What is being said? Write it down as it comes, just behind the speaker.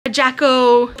Jack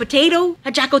O potato,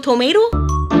 a Jack O tomato.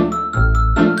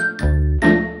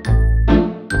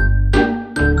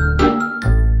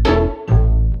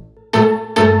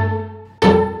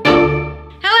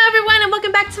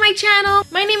 Channel.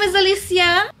 My name is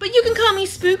Alicia, but you can call me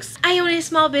Spooks. I own a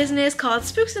small business called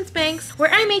Spooks and Spanks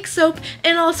where I make soap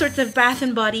and all sorts of bath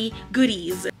and body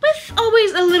goodies with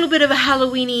always a little bit of a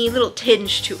Halloween-y little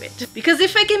tinge to it. Because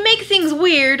if I can make things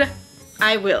weird,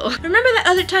 I will. Remember that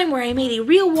other time where I made a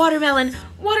real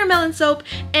watermelon soap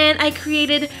and I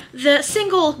created the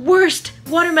single worst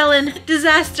watermelon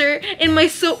disaster in my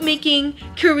soap making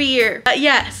career?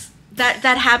 Yes, that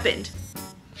happened.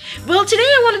 Well, today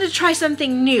I wanted to try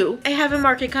something new. I have a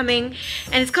market coming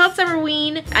and it's called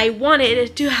Summerween. I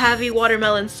wanted to have a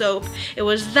watermelon soap. It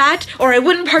was that or I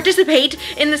wouldn't participate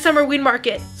in the Summerween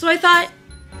market. So I thought,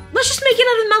 let's just make it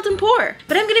out of melt and pour.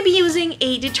 But I'm gonna be using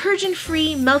a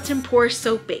detergent-free melt and pour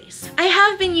soap base. I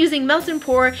have been using melt and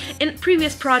pour in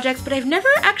previous projects, but I've never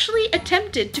actually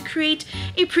attempted to create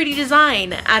a pretty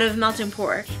design out of melt and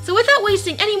pour. So without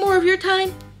wasting any more of your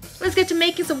time, let's get to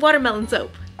making some watermelon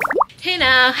soap. Hey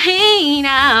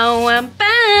now, I'm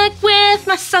back with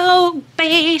my soap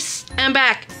base. I'm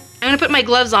back. I'm gonna put my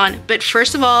gloves on, but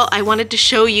first of all, I wanted to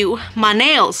show you my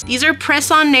nails. These are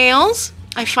press-on nails.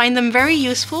 I find them very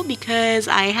useful because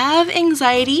I have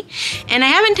anxiety and I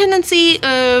have a tendency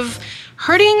of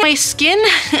hurting my skin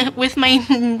with my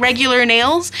regular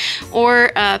nails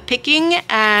or picking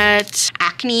at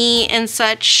acne and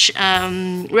such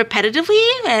repetitively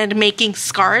and making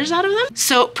scars out of them.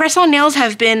 So press-on nails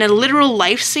have been a literal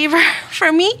lifesaver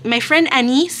for me. My friend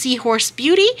Annie, Seahorse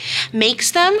Beauty,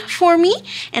 makes them for me,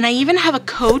 and I even have a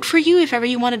code for you if ever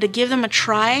you wanted to give them a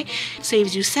try. It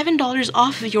saves you $7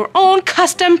 off of your own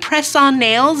custom press-on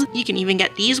nails. You can even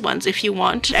get these ones if you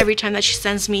want. Every time that she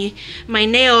sends me my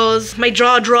nails, my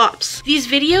jaw drops. These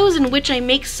videos in which I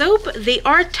make soap, they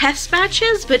are test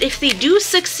batches, but if they do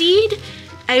succeed,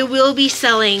 I will be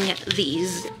selling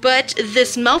these. But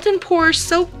this melt and pour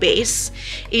soap base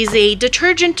is a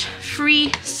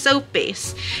detergent-free soap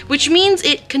base, which means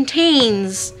it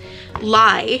contains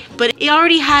lye, but it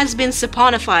already has been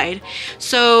saponified.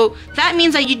 So that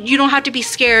means that you don't have to be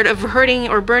scared of hurting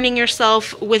or burning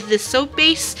yourself with this soap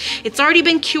base. It's already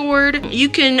been cured. You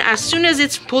can, as soon as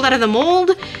it's pulled out of the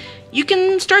mold, you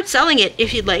can start selling it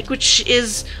if you'd like, which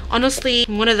is honestly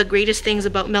one of the greatest things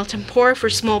about melt and pour for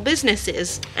small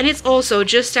businesses. And it's also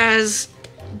just as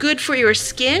good for your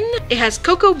skin. It has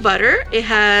cocoa butter, it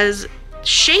has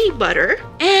shea butter,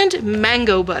 and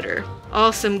mango butter.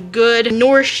 All some good,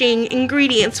 nourishing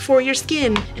ingredients for your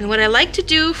skin. And what I like to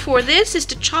do for this is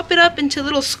to chop it up into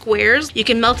little squares. You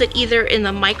can melt it either in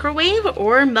the microwave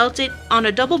or melt it on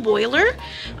a double boiler.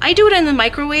 I do it in the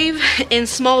microwave in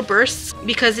small bursts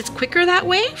because it's quicker that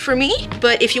way for me.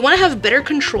 But if you want to have better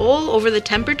control over the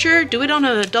temperature, do it on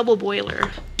a double boiler.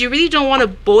 You really don't want to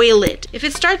boil it. If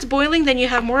it starts boiling, then you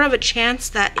have more of a chance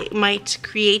that it might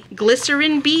create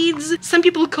glycerin beads. Some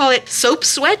people call it soap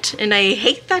sweat, and I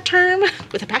hate that term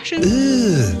with a passion.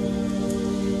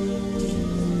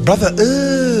 Brother,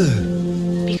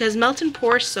 because melt and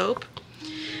pour soap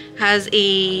has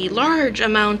a large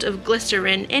amount of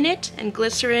glycerin in it, and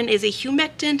glycerin is a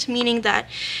humectant, meaning that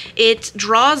it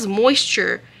draws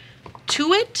moisture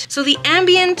to it. So the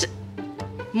ambient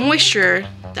moisture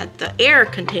that the air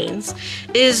contains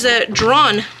is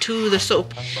drawn to the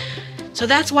soap. So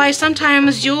that's why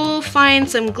sometimes you'll find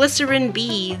some glycerin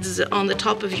beads on the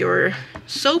top of your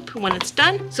soap when it's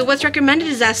done. So what's recommended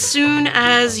is as soon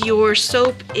as your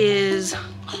soap is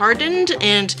hardened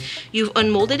and you've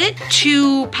unmolded it,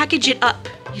 to package it up.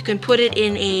 You can put it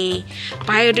in a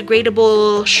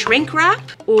biodegradable shrink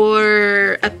wrap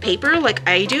or a paper like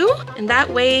I do, and that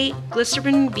way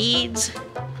glycerin beads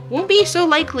won't be so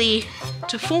likely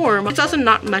to form. It's also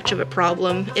not much of a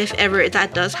problem if ever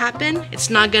that does happen. It's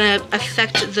not gonna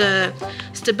affect the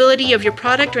stability of your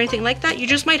product or anything like that. You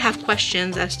just might have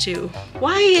questions as to,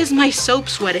 why is my soap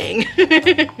sweating?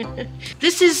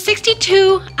 This is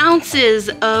 62 ounces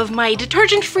of my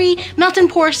detergent-free melt and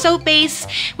pour soap base,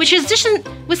 which is just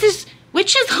which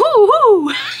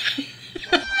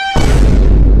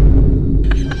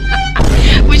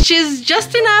is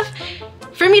just enough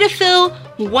for me to fill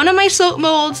one of my soap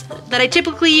molds that I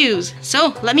typically use.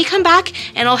 So let me come back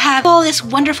and I'll have all this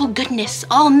wonderful goodness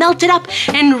all melted up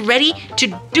and ready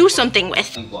to do something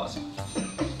with.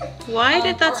 Why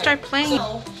did that start playing?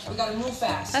 So we gotta move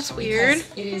fast. That's weird.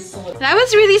 It is so that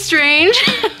was really strange.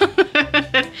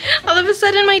 All of a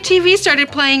sudden my TV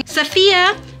started playing.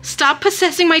 Sophia, stop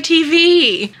possessing my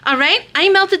TV. All right, I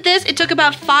melted this. It took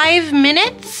about 5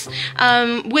 minutes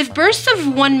with bursts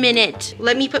of 1 minute.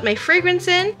 Let me put my fragrance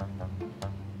in.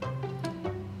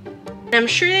 I'm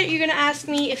sure that you're gonna ask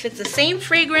me if it's the same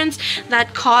fragrance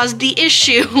that caused the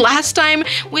issue last time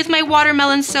with my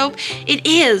watermelon soap. It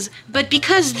is, but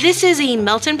because this is a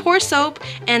melt and pour soap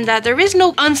and that there is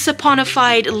no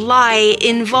unsaponified lye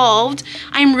involved,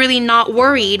 I'm really not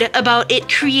worried about it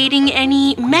creating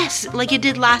any mess like it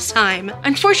did last time.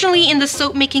 Unfortunately, in the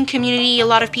soap making community, a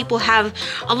lot of people have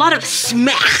a lot of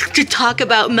smack to talk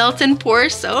about melt and pour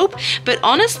soap, but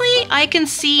honestly, I can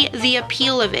see the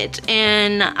appeal of it,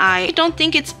 and I don't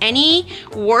think it's any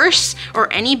worse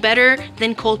or any better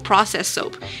than cold process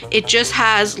soap. It just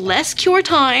has less cure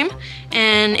time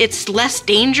and it's less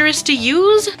dangerous to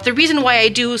use. The reason why I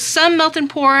do some melt and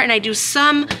pour and I do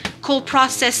some cold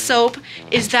process soap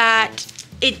is that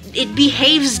it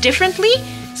behaves differently.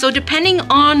 So depending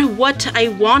on what I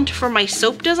want for my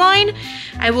soap design,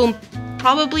 I will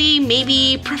probably,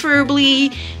 maybe,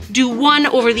 preferably do one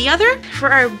over the other.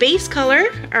 For our base color,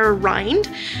 our rind,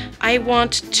 I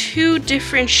want 2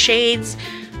 different shades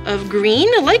of green,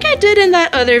 like I did in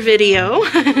that other video.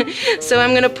 So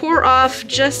I'm gonna pour off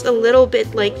just a little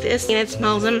bit like this, and it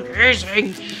smells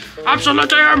amazing.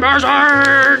 Absolutely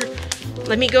amazing!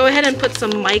 Let me go ahead and put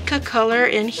some mica color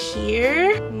in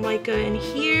here, mica in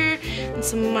here, and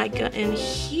some mica in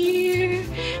here.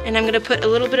 And I'm gonna put a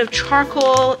little bit of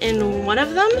charcoal in one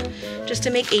of them, just to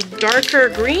make a darker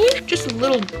green. Just a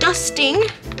little dusting,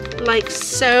 like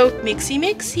so. Mixy,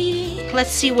 mixy.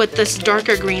 Let's see what this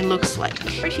darker green looks like.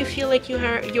 If you feel like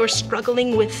you're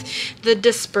struggling with the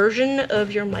dispersion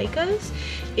of your micas,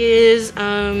 is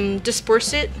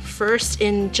disperse it first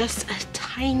in just a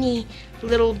tiny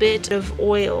little bit of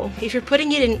oil. If you're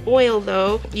putting it in oil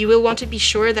though, you will want to be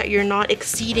sure that you're not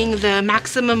exceeding the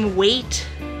maximum weight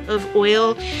of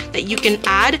oil that you can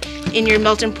add in your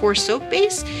melt and pour soap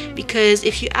base, because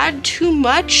if you add too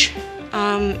much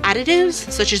additives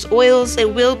such as oils,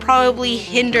 it will probably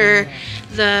hinder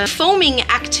the foaming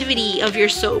activity of your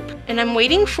soap. And I'm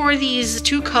waiting for these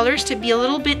 2 colors to be a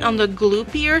little bit on the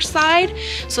gloopier side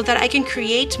so that I can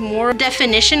create more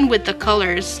definition with the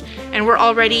colors. And we're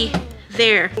already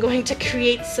there. I'm going to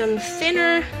create some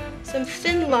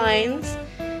thin lines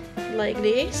like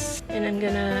this, and I'm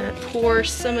gonna pour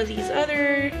some of this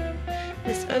other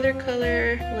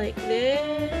color like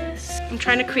this. I'm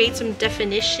trying to create some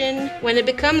definition. When it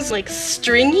becomes like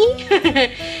stringy,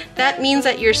 that means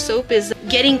that your soap is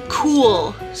getting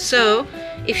cool. So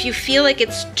if you feel like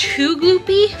it's too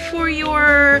gloopy for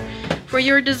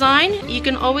your design, you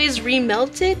can always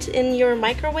remelt it in your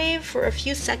microwave for a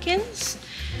few seconds,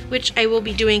 which I will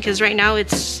be doing because right now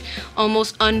it's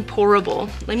almost unpourable.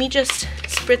 Let me just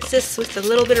spritz this with a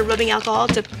little bit of rubbing alcohol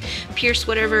to pierce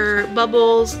whatever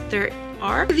bubbles there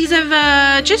are. These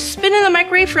have just been in the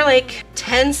microwave for like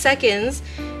 10 seconds,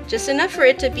 just enough for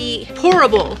it to be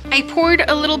pourable. I poured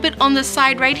a little bit on the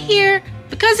side right here.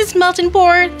 Because it's melt and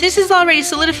pour, this is already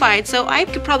solidified, so I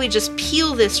could probably just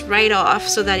peel this right off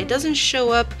so that it doesn't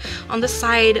show up on the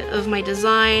side of my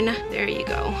design. There you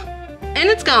go. And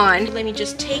it's gone. Let me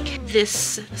just take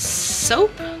this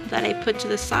soap that I put to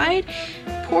the side,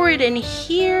 pour it in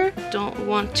here. Don't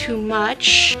want too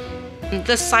much.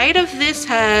 The side of this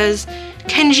has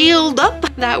congealed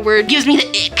up. That word gives me the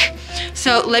ick.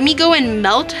 So let me go and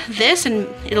melt this, and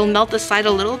it'll melt the side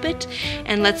a little bit,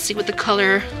 and let's see what the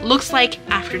color looks like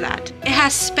after that. It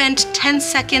has spent 10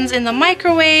 seconds in the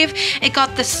microwave. It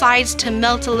got the sides to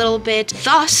melt a little bit,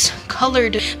 thus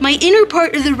colored my inner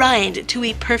part of the rind to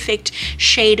a perfect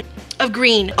shade of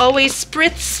green. Always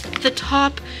spritz the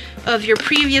top of your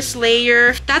previous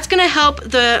layer. That's gonna help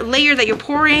the layer that you're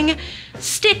pouring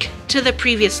stick to the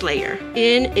previous layer.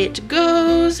 In it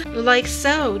goes, like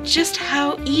so. Just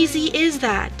how easy is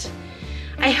that?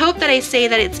 I hope that I say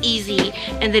that it's easy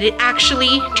and that it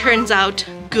actually turns out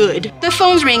good. The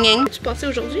phone's ringing.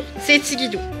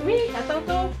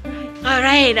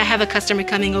 Alright, I have a customer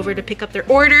coming over to pick up their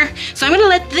order, so I'm gonna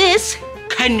let this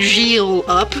congeal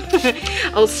up.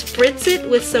 I'll spritz it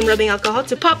with some rubbing alcohol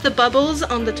to pop the bubbles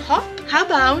on the top. How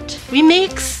about we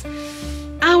mix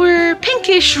our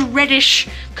pinkish reddish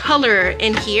color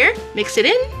in here, mix it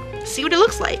in, see what it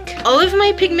looks like. All of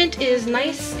my pigment is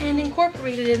nice and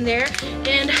incorporated in there,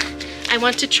 and I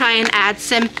want to try and add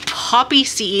some poppy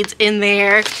seeds in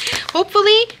there.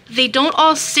 Hopefully they don't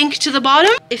all sink to the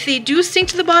bottom. If they do sink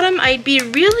to the bottom, I'd be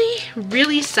really,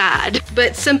 really sad.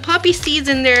 But some poppy seeds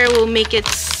in there will make it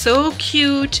so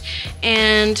cute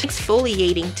and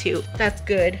exfoliating too. That's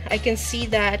good. I can see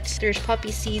that there's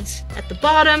poppy seeds at the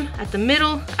bottom, at the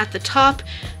middle, at the top,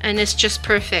 and it's just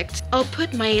perfect. I'll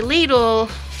put my ladle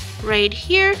right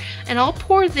here and I'll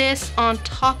pour this on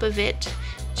top of it,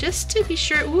 just to be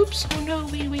sure. Oops, oh no,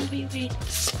 wait.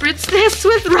 Spritz this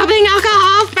with rubbing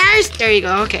alcohol first. There you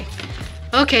go, okay.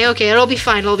 Okay, it'll be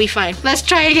fine, Let's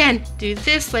try again. Do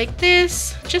this like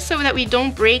this, just so that we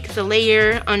don't break the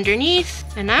layer underneath.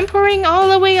 And I'm pouring all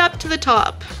the way up to the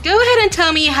top. Go ahead and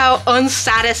tell me how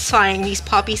unsatisfying these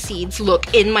poppy seeds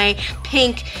look in my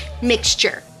pink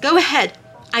mixture. Go ahead.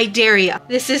 I dare ya.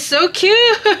 This is so cute.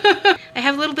 I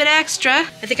have a little bit extra.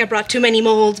 I think I brought too many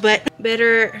molds, but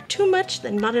better too much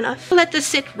than not enough. Let this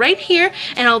sit right here,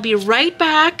 and I'll be right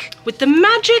back with the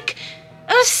magic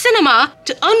of cinema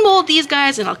to unmold these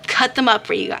guys, and I'll cut them up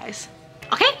for you guys.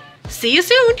 Okay, see you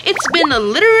soon. It's been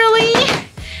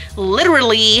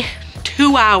literally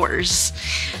 2 hours.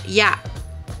 Yeah.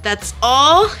 That's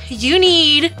all you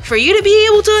need for you to be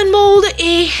able to unmold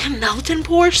a melt and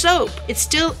pour soap. It's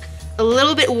still a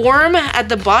little bit warm at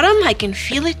the bottom. I can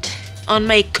feel it on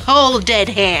my cold dead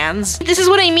hands. This is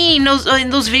what I mean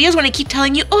in those videos when I keep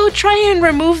telling you, oh, try and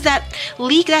remove that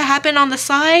leak that happened on the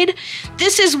side.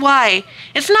 This is why.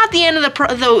 It's not the end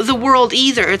of the world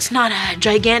either. It's not a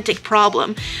gigantic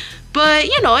problem. But,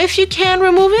 you know, if you can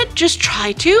remove it, just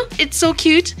try to. It's so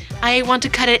cute. I want to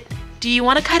cut it. Do you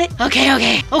want to cut it? Okay,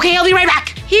 I'll be right back.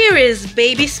 Here is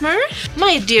Baby Smurf,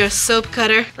 my dear soap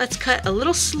cutter. Let's cut a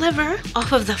little sliver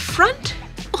off of the front.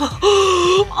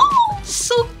 Oh,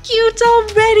 so cute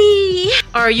already.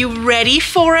 Are you ready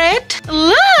for it?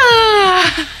 Look!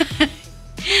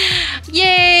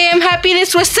 Yay, I'm happy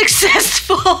this was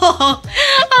successful. Oh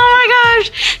my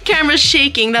gosh, camera's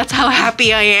shaking. That's how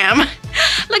happy I am.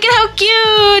 Look at how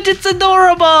cute! It's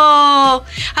adorable!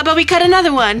 How about we cut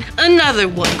another one? Another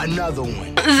one.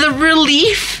 The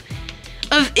relief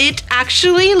of it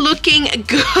actually looking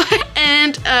good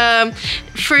and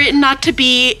for it not to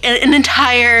be an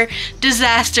entire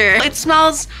disaster. It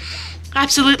smells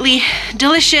absolutely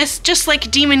delicious, just like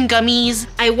demon gummies.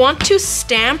 I want to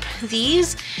stamp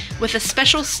these with a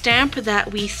special stamp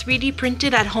that we 3D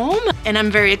printed at home, and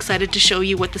I'm very excited to show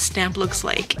you what the stamp looks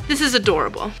like. This is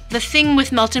adorable. The thing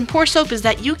with melt and pour soap is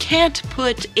that you can't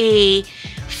put a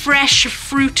fresh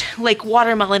fruit like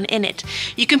watermelon in it.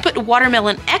 You can put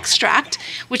watermelon extract,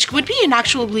 which would be an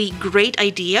actually great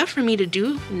idea for me to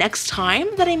do next time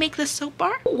that I make this soap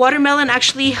bar. Watermelon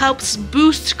actually helps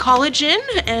boost collagen,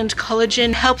 and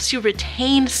collagen helps you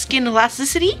retain skin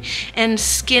elasticity and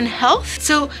skin health.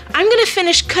 So I'm gonna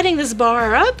finish cutting this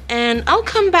bar up, and I'll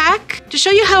come back to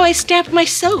show you how I stamp my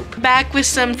soap. Back with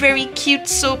some very cute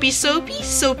soapy. Soapy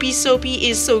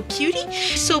is so cutie.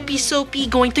 Soapy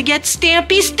going to get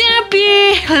stampy.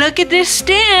 Look at this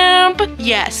stamp.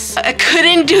 Yes, I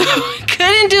couldn't do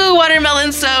a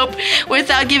watermelon soap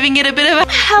without giving it a bit of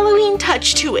a Halloween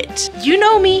touch to it. You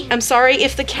know me. I'm sorry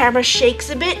if the camera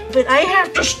shakes a bit, but I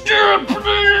have to stamp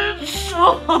it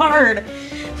so hard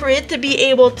for it to be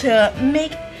able to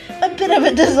make a bit of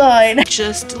a design.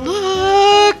 Just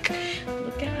look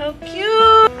at how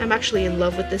cute. I'm actually in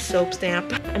love with this soap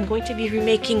stamp. I'm going to be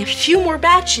remaking a few more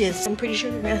batches. I'm pretty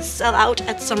sure they're gonna sell out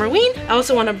at Summerween. I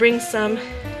also want to bring some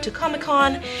to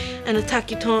Comic-Con and the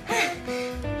Takuton.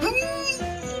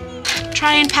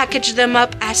 Try and package them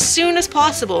up as soon as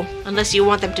possible, unless you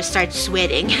want them to start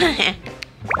sweating.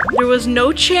 There was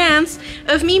no chance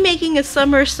of me making a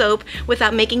summer soap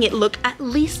without making it look at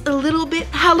least a little bit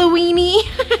Halloween-y.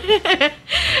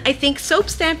 I think soap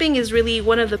stamping is really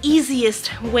one of the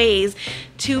easiest ways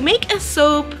to make a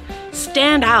soap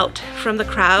stand out from the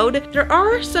crowd. There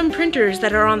are some printers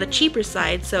that are on the cheaper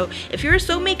side, so if you're a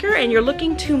soap maker and you're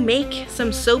looking to make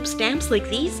some soap stamps like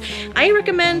these, I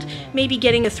recommend maybe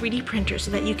getting a 3D printer so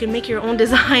that you can make your own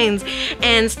designs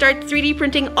and start 3D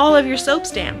printing all of your soap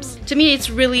stamps. To me, it's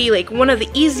really like one of the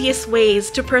easiest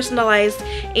ways to personalize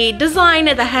a design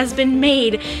that has been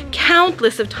made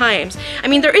countless of times. I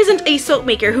mean, there isn't a soap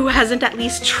maker who hasn't at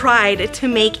least tried to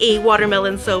make a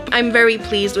watermelon soap. I'm very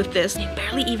pleased with this. It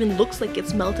barely even looks like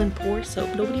it's melt and pour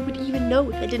soap. Nobody would even know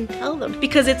if I didn't tell them,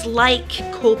 because it's like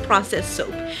cold processed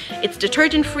soap. It's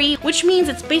detergent free, which means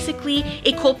it's basically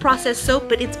a cold processed soap,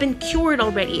 but it's been cured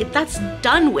already. That's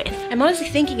done with. I'm honestly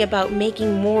thinking about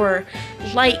making more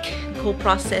like cold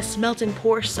processed melt and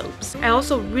pour soaps. I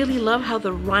also really love how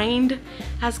the rind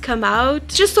has come out.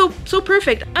 Just so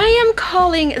perfect. I am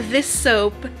calling this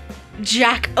soap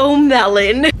Jack O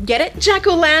Melon. Get it?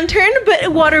 Jack-o'-lantern,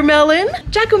 but watermelon.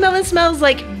 Jack O Melon smells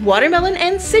like watermelon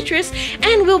and citrus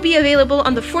and will be available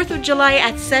on the 4th of July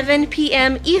at 7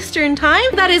 p.m. Eastern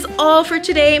Time. That is all for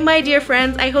today, my dear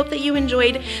friends. I hope that you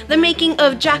enjoyed the making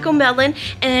of Jack O Melon,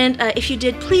 and if you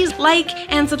did, please like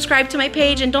and subscribe to my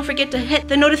page, and don't forget to hit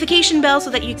the notification bell so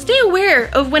that you stay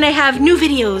aware of when I have new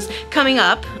videos coming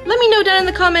up. Let me know down in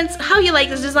the comments how you like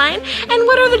this design and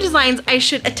what other designs I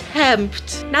should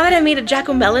attempt. Now that I made a Jack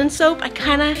O Melon soap, I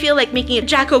kind of feel like making a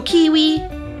Jack O Kiwi,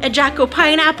 a Jack O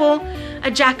Pineapple,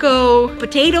 a Jack O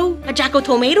potato, a Jack O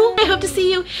tomato. I hope to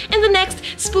see you in the next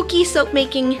spooky soap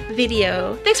making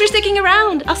video. Thanks for sticking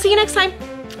around. I'll see you next time.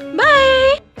 Bye!